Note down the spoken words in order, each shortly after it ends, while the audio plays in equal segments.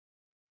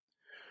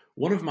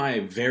One of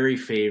my very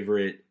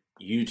favorite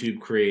YouTube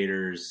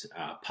creators,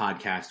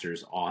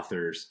 podcasters,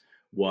 authors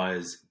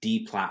was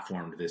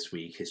deplatformed this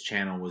week. His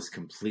channel was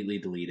completely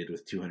deleted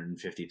with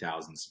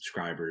 250,000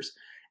 subscribers,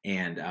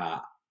 and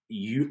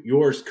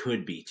yours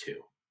could be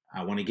too.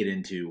 I want to get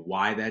into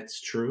why that's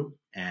true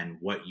and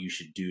what you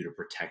should do to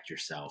protect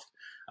yourself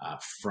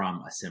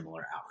from a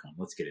similar outcome.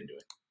 Let's get into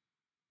it.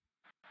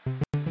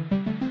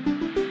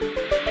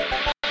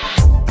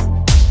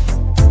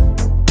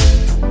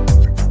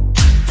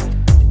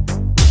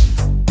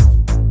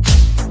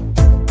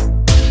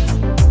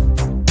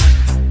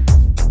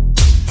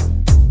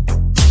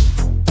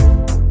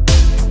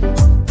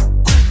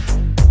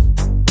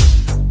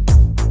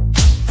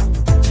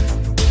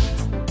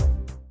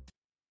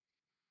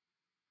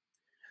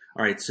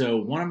 All right, so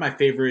one of my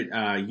favorite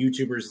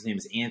YouTubers, his name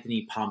is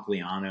Anthony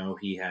Pompliano.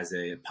 He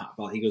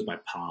goes by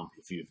Pomp.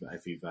 If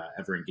you've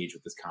ever engaged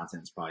with this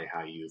content, it's probably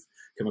how you've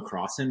come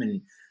across him.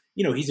 And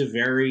he's a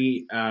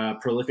very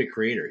prolific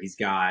creator. He's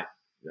got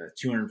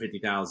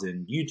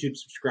 250,000 YouTube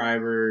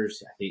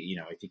subscribers. I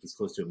think he's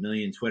close to 1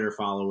 million Twitter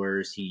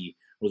followers. He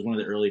was one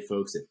of the early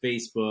folks at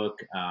Facebook,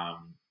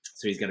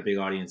 so he's got a big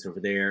audience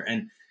over there.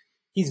 And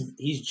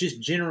he's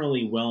just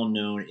generally well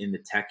known in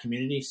the tech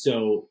community.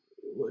 So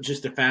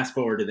just to fast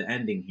forward to the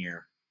ending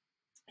here,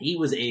 he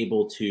was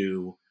able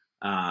to,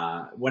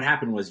 what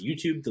happened was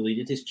YouTube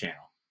deleted his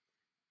channel,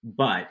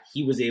 but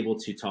he was able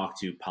to talk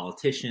to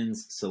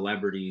politicians,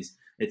 celebrities,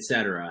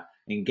 etc.,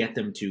 and get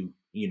them to,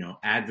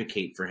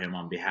 advocate for him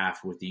on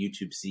behalf with the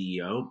YouTube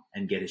CEO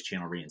and get his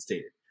channel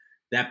reinstated.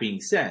 That being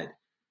said,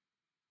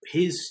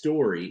 his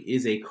story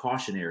is a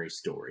cautionary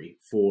story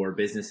for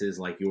businesses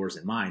like yours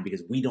and mine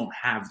because we don't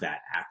have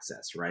that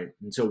access, right?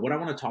 And so what I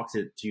want to talk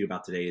to you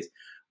about today is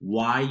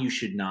why you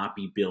should not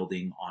be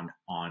building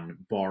on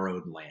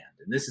borrowed land.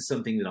 And this is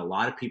something that a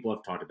lot of people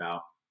have talked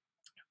about.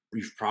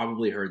 You've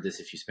probably heard this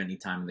if you spend any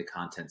time in the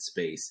content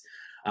space.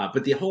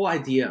 But the whole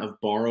idea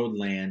of borrowed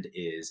land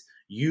is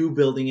you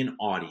building an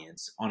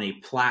audience on a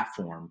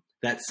platform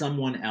that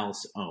someone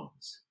else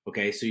owns.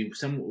 Okay, so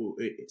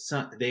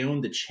they own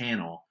the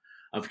channel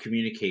of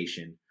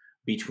communication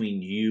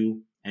between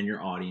you and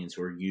your audience,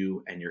 or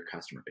you and your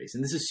customer base.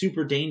 And this is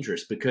super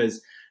dangerous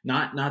because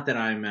not that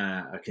I'm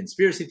a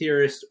conspiracy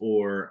theorist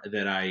or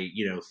that I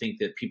think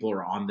that people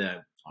are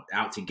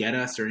out to get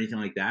us or anything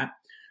like that.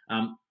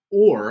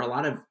 Or a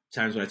lot of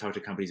times when I talk to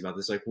companies about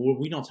this, like, well,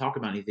 we don't talk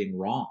about anything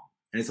wrong.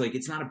 And it's like,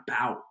 it's not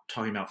about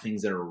talking about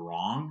things that are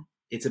wrong.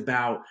 It's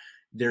about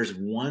there's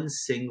one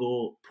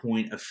single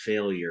point of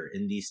failure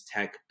in these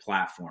tech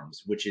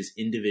platforms, which is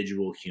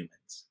individual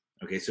humans.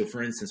 Okay, so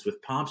for instance, with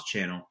Pomp's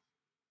channel,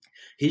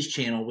 his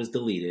channel was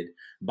deleted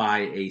by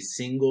a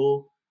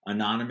single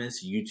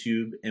anonymous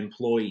YouTube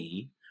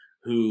employee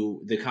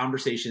who the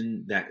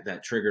conversation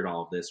that triggered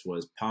all of this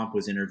was Pomp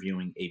was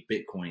interviewing a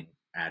Bitcoin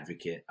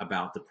advocate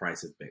about the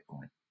price of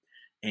Bitcoin.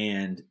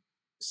 And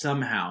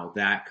somehow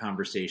that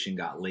conversation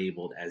got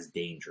labeled as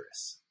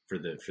dangerous for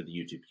the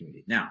YouTube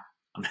community. Now,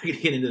 I'm not going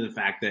to get into the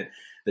fact that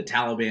the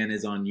Taliban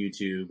is on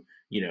YouTube.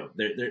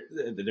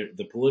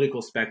 The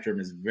political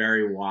spectrum is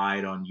very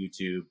wide on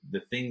YouTube.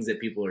 The things that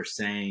people are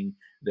saying,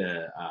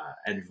 the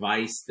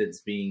advice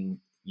that's being,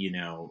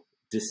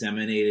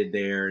 disseminated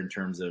there in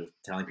terms of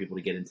telling people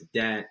to get into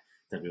debt,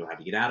 telling people how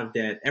to get out of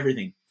debt,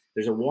 everything.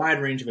 There's a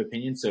wide range of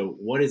opinions. So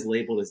what is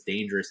labeled as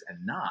dangerous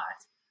and not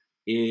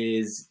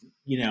is,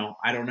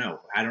 I don't know.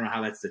 I don't know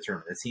how that's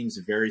determined. That seems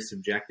very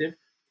subjective.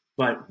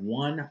 But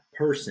one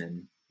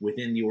person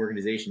within the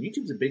organization,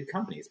 YouTube's a big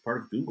company. It's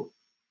part of Google.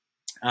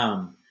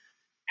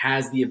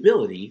 Has the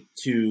ability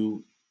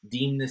to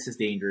deem this as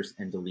dangerous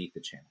and delete the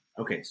channel.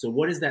 Okay, so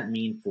what does that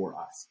mean for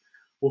us?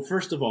 Well,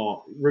 first of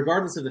all,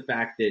 regardless of the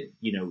fact that,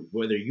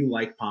 whether you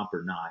like Pomp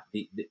or not,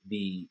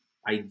 the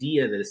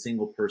idea that a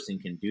single person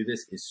can do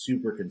this is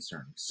super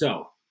concerning.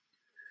 So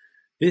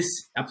this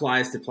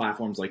applies to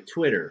platforms like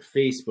Twitter,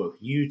 Facebook,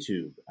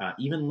 YouTube,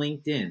 even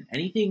LinkedIn,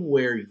 anything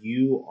where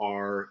you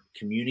are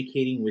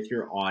communicating with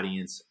your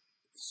audience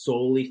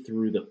solely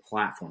through the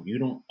platform. You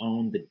don't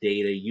own the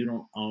data. You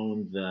don't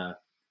own the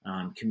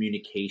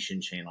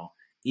communication channel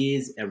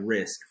is a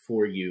risk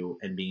for you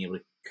and being able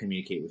to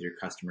communicate with your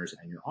customers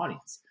and your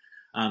audience.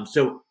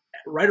 So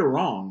right or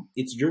wrong,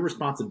 it's your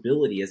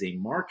responsibility as a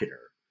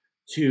marketer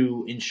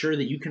to ensure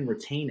that you can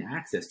retain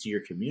access to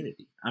your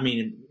community. I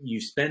mean,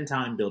 you spend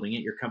time building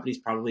it. Your company's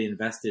probably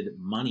invested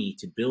money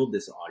to build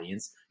this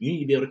audience. You need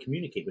to be able to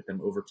communicate with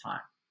them over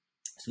time.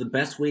 So the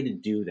best way to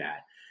do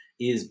that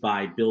is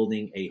by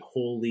building a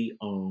wholly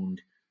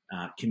owned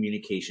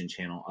communication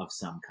channel of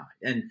some kind.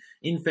 And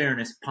in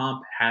fairness,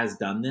 Pomp has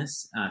done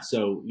this.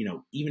 So,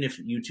 even if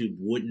YouTube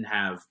wouldn't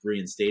have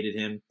reinstated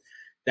him,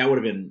 that would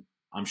have been,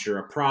 I'm sure,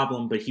 a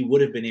problem, but he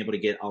would have been able to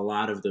get a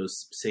lot of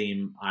those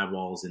same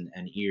eyeballs and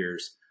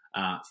ears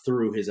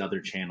through his other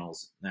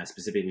channels,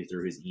 specifically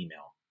through his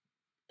email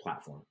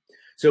platform.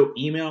 So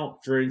email,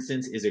 for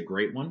instance, is a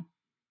great one.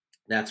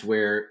 That's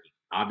where,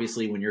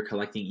 obviously, when you're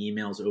collecting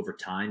emails over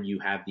time, you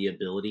have the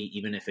ability,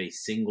 even if a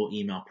single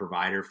email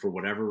provider, for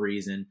whatever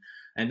reason,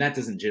 And that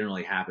doesn't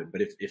generally happen.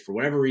 But if for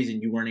whatever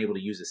reason you weren't able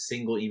to use a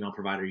single email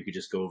provider, you could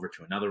just go over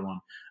to another one,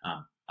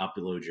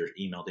 upload your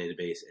email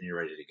database, and you're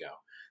ready to go.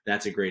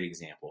 That's a great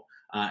example.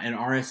 An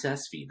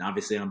RSS feed. And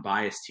obviously, I'm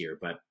biased here,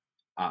 but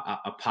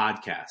a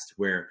podcast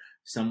where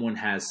someone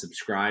has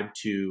subscribed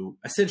to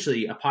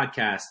essentially a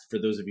podcast, for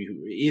those of you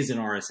who is an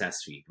RSS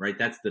feed, right?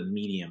 That's the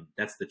medium,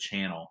 that's the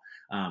channel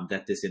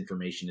that this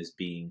information is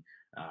being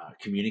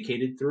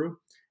communicated through.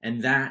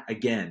 And that,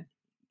 again,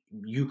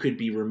 you could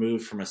be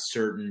removed from a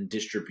certain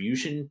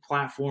distribution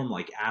platform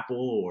like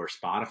Apple or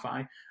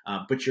Spotify,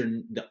 but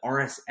the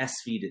RSS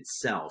feed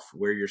itself,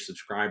 where your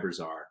subscribers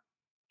are,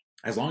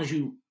 as long as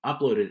you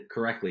upload it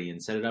correctly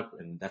and set it up,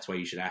 and that's why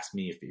you should ask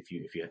me if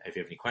you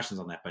have any questions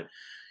on that. But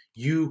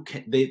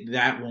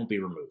that won't be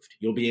removed.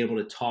 You'll be able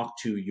to talk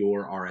to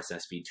your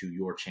RSS feed, to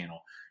your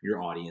channel,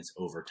 your audience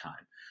over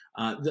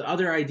time. The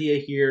other idea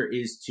here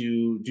is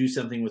to do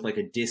something with like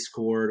a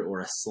Discord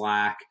or a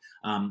Slack,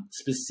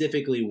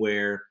 specifically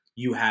where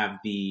you have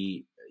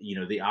the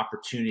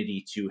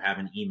opportunity to have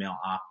an email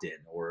opt-in,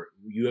 or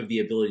you have the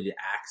ability to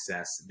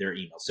access their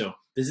email. So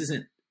this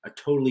isn't a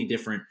totally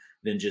different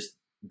than just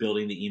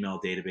building the email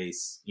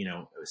database,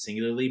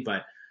 singularly,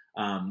 but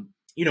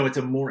it's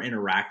a more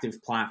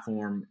interactive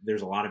platform.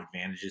 There's a lot of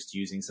advantages to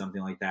using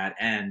something like that.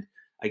 And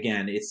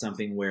again, it's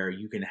something where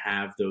you can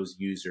have those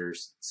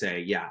users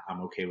say, yeah,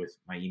 I'm okay with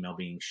my email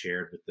being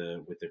shared with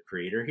the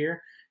creator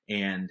here.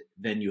 And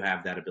then you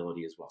have that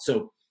ability as well.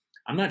 So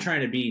I'm not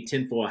trying to be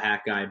tinfoil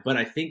hat guy, but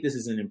I think this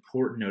is an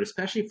important note,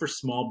 especially for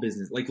small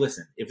business. Like,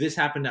 listen, if this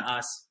happened to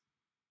us,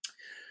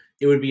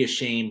 it would be a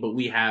shame, but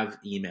we have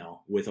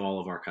email with all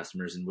of our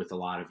customers and with a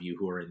lot of you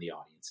who are in the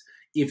audience.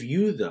 If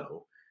you,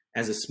 though,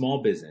 as a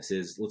small business,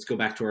 let's go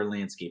back to our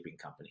landscaping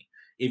company.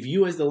 If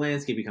you, as the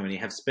landscaping company,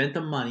 have spent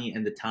the money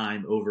and the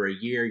time over a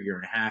year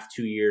and a half,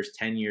 2 years,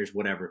 10 years,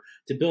 whatever,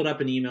 to build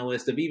up an email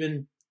list of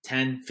even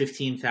 10,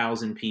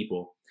 15,000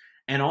 people,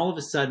 and all of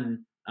a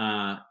sudden,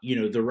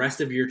 the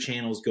rest of your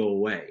channels go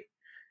away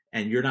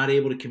and you're not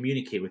able to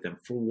communicate with them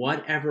for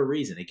whatever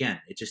reason.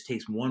 Again, it just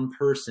takes one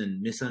person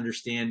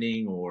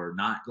misunderstanding or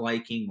not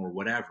liking or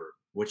whatever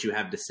what you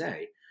have to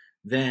say,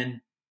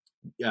 then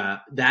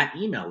that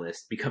email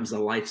list becomes a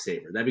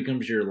lifesaver. That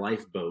becomes your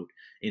lifeboat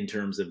in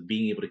terms of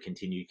being able to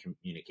continue to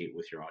communicate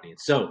with your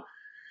audience. So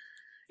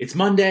it's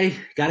Monday.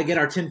 Got to get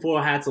our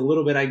tinfoil hats a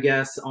little bit, I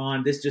guess,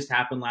 on. This just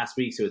happened last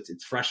week, so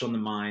it's fresh on the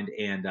mind,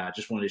 and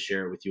just wanted to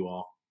share it with you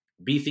all.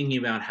 Be thinking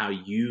about how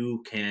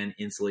you can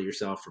insulate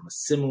yourself from a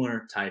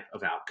similar type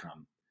of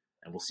outcome,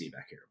 and we'll see you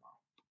back here tomorrow.